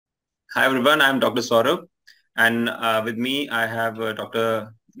Hi everyone, I'm Dr. Saurabh, and with me I have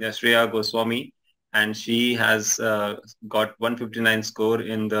Dr. Shreya Goswami, and she has got 159 score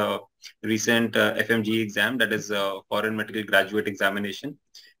in the recent FMGE exam, that is Foreign Medical Graduate Examination,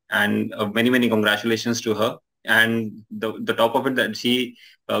 and many congratulations to her. And the top of it that she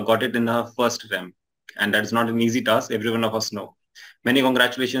got it in her first attempt, and that's not an easy task. Every one of us know. Many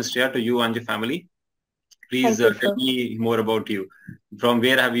congratulations, Shreya, to you and your family. Please Thank you, tell sir. me more about you. From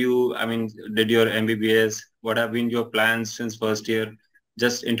where have you, did your MBBS? What have been your plans since first year?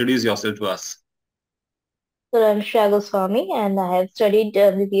 Just introduce yourself to us. So I'm Shreya Goswami and I have studied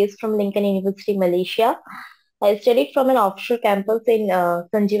MBBS from Lincoln University, Malaysia. I studied from an offshore campus in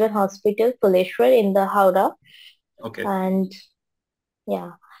Sanjeevan Hospital, Puleshwar in the Howrah. Okay. And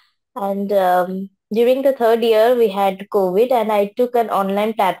yeah, and during the third year we had COVID and I took an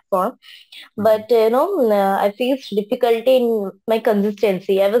online platform. Mhm. But I faced difficulty in my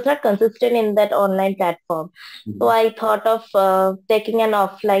consistency. I was not consistent in that online platform. So Mhm. I thought of taking an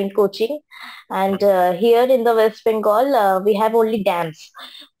offline coaching. And here in the West Bengal, we have only dams.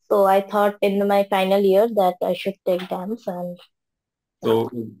 So I thought in my final year that I should take dams. And yeah,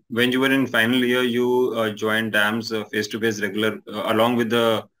 So when you were in final year, you joined DAMS face-to-face regular along with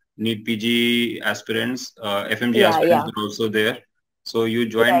the Neet PG aspirants, FMG yeah, aspirants yeah, were also there. So you yeah,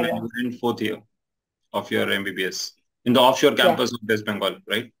 joined when yeah, you were in fourth year of your MBBS in the offshore yeah, campus of West Bengal,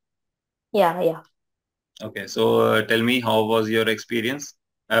 right? yeah, yeah. Okay, so tell me, how was your experience?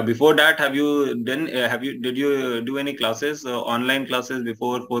 Before that, did you do any classes, online classes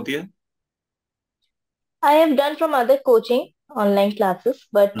before fourth year? I have done from other coaching online classes,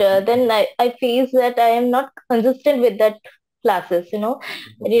 but Mhm. then I face that I am not consistent with that classes. Okay.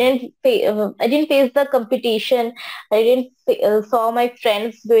 I didn't face the competition. I didn't saw my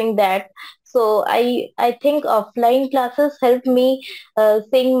friends doing that. So I think offline classes helped me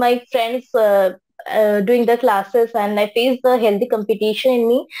seeing my friends doing the classes, and I face the healthy competition in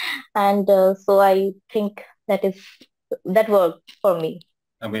me, and so I think that worked for me.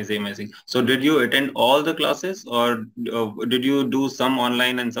 Amazing, amazing. So did you attend all the classes or did you do some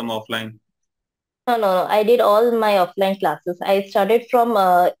online and some offline? No, no, no. I did all my offline classes. I started from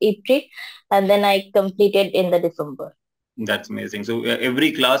April and then I completed in the December. That's amazing. So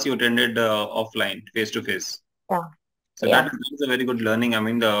every class you attended offline, face to face. Yeah, So that yeah, is a very good learning.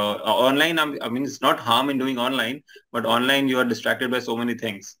 The online, it's not harm in doing online, but online you are distracted by so many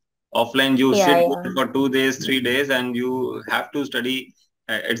things. Offline, you yeah, sit yeah. for 2 days, 3 days, and you have to study.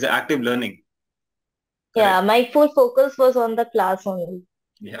 It's active learning. Yeah, Correct. my full focus was on the class only.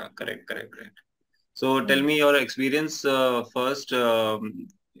 Yeah, correct. So tell Mm. me your experience first. How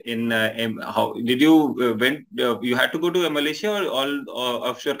did you went? You had to go to Malaysia or all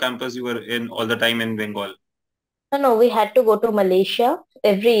offshore campus you were in all the time in Bengal? No, no, we had to go to Malaysia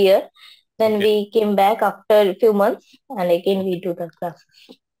every year. Then Okay, we came back after a few months and again we do the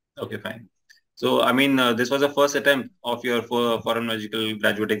classes. okay, fine. So this was the first attempt of your foreign medical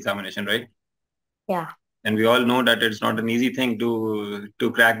graduate examination, right? Yeah. And we all know that it's not an easy thing to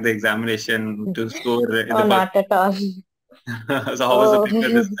crack the examination to score in No, the first. not at all. So how was the Oh, paper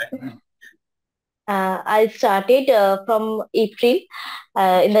this time? I started from April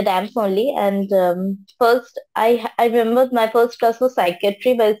in the dams only, and first I remember my first class was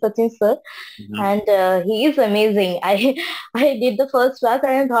psychiatry by Sachin sir, Mhm. and he is amazing. I did the first class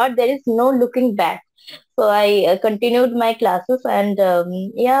and I thought there is no looking back. So I continued my classes, and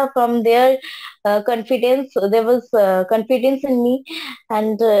yeah, from there, confidence there was confidence in me,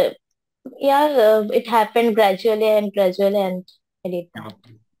 and yeah, it happened gradually, and I did that.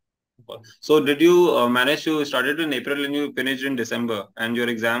 Okay. So did you manage to started in April and you finished in December and your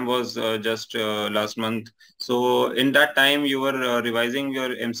exam was just last month. So in that time you were revising your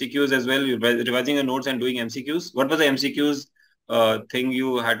MCQs as well, you were revising your notes and doing MCQs. What was the MCQs thing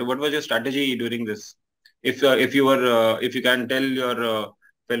you had to, what was your strategy during this? If you can tell your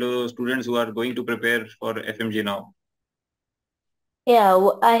fellow students who are going to prepare for FMG now. Yeah,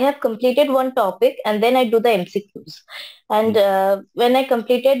 I have completed one topic and then I do the MCQs. And when I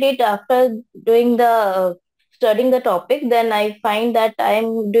completed it after doing the studying the topic, then I find that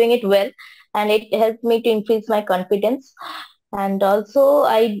I'm doing it well and it helped me to increase my confidence. And also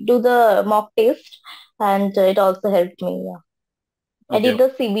I do the mock test and it also helped me. Yeah. I Okay. did the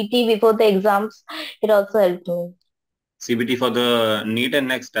CBT before the exams. It also helped me. CBT for the NEET and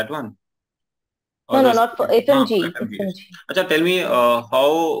next, that one. No, Or no, the not for for FMG. FMBS. FMG. Acha, tell me,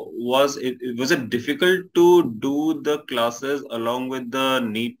 how was it? Was it difficult to do the classes along with the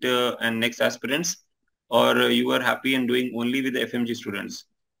NEET and next aspirants, or you were happy in doing only with the FMG students?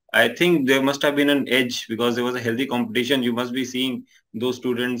 I think there must have been an edge because there was a healthy competition. You must be seeing those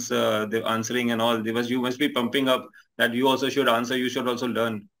students, they're answering and all. You must be pumping up that you also should answer. You should also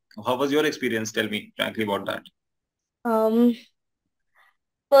learn. How was your experience? Tell me frankly about that. Um,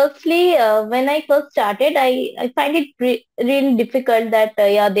 Firstly, when I first started, I find it really difficult that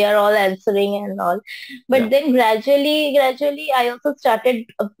yeah, they are all answering and all. Yeah. But then gradually, I also started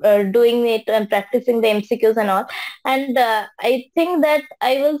doing it and practicing the MCQs and all. And I think that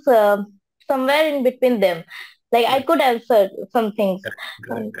I was somewhere in between them. Like I Yeah. could answer some things, Correct.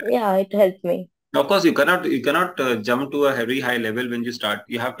 Correct. and Correct. yeah, it helped me. Of course, you cannot jump to a very high level when you start.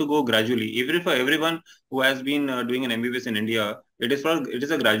 You have to go gradually. Even for everyone who has been doing an MBBS in India, it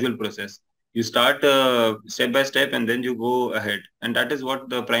is a gradual process. You start step by step, and then you go ahead. And that is what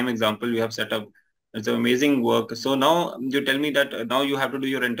the prime example you have set up. It's amazing work. So now you tell me that now you have to do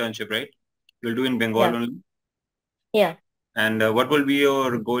your internship, right? You'll do in Bengal Yeah, only. yeah. And what will be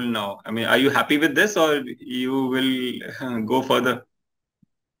your goal now? I mean, are you happy with this, or you will go further?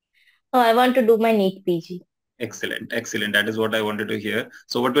 Oh, I want to do my NEET PG. Excellent, excellent. That is what I wanted to hear.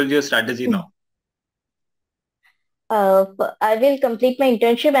 So, what will be your strategy now? I will complete my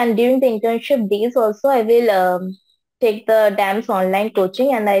internship, and during the internship days also I will take the DAMS online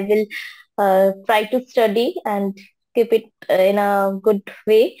coaching, and I will try to study and keep it in a good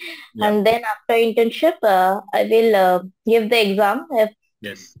way. Yeah. And then after internship, I will give the exam. If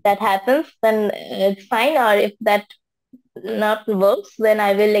Yes. that happens, then it's fine. Or if that not works, then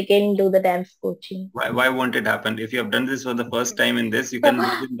I will again do the DAMS coaching. Why won't it happen? If you have done this for the first time in this, you can do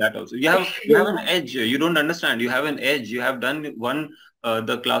it in that also. You have an edge. You don't understand. You have an edge. You have done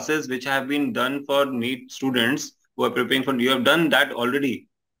the classes which have been done for NEET students who are preparing for. You have done that already.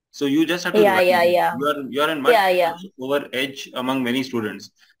 So you just have to Yeah, revise. yeah, yeah, You are in much yeah, yeah, over edge among many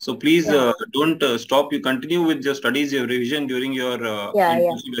students. So please yeah, don't stop. You continue with your studies, your revision during your yeah, yeah,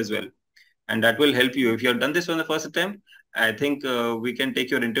 internship as well, and that will help you. If you have done this on the first attempt, I think we can take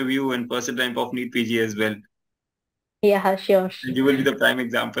your interview and first attempt of Neet PG as well. yeah. Sure, And sure. you will be the prime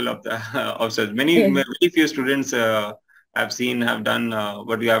example of the of such. Many Yeah. very few students I've seen have done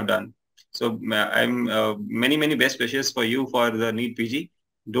what you have done. So I'm many best wishes for you for the Neet PG.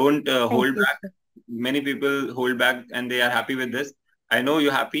 Don't Thank hold you, back. sir. Many people hold back and they are happy with this. I know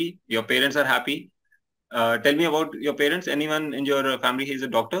you're happy. Your parents are happy. Tell me about your parents. Anyone in your family is a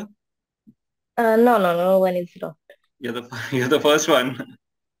doctor? No, no, no one is wrong. You're the you're the first one.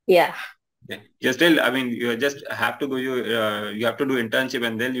 Yeah, Okay. You're still, I mean, you just have to go, you have to do internship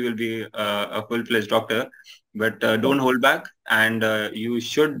and then you will be a full-fledged doctor. But don't yeah. hold back, and you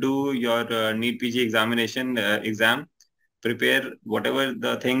should do your NEET PG exam. Prepare whatever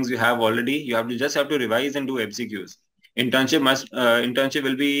the things you have already. You have to revise and do MCQs. Internship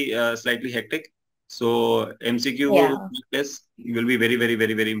will be slightly hectic. So MCQ Yeah. test will be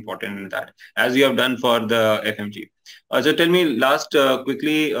very important in that, as you have done for the FMG. So tell me last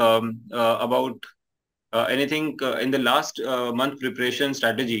quickly about anything in the last month preparation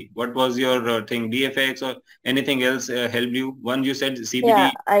strategy. What was your thing? DFX or anything else helped you? One you said Yeah,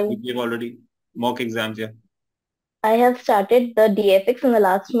 CPT you gave already mock exams. Yeah. I have started the DFX in the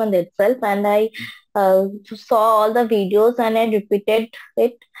last month itself, and I saw all the videos and I repeated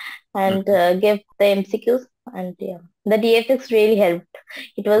it and Mhm. gave the MCQs, and yeah, the DFX really helped.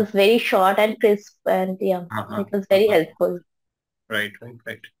 It was very short and crisp, and yeah, Uh-huh. it was very Uh-huh. helpful. Right, right,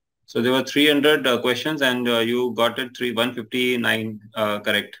 right. So there were 300 questions and you got it 159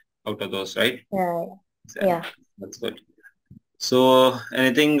 correct out of those, right? Yeah, Excellent. yeah. That's good. So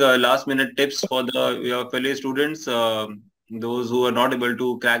anything last minute tips for your fellow students, those who are not able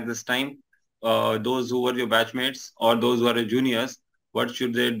to crack this time, those who were your batchmates or those who are your juniors, what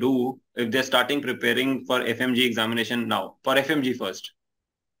should they do if they're starting preparing for FMG examination now? For FMG first.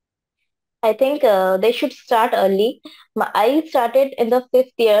 I think they should start early. I started in the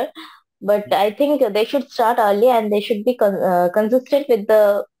fifth year, but I think they should start early and they should be consistent with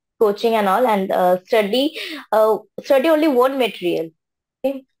the coaching and all, and study only one material,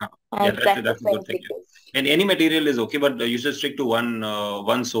 okay? Yeah, And that's practice a the good thing. Yeah. MCQs. And any material is okay, but you should stick to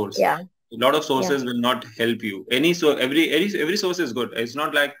one source. Yeah, A lot of yeah, sources will not help you. Every source is good. It's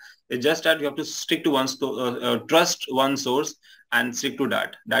not like it's just that you have to stick to trust one source and stick to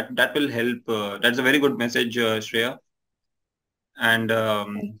that. That will help. That's a very good message, Shreya. And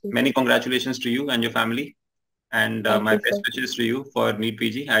thank you. many congratulations to you and your family. And Thank my you, best sir. wishes to you for NEET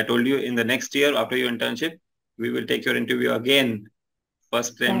PG. I told you in the next year after your internship, we will take your interview again.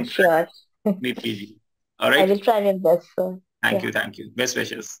 First Yeah, time sure. NEET PG. All I right. will try my best, sir. Thank Yeah, you. Thank you. Best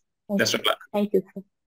wishes. thank Best of you. luck. Thank you, sir.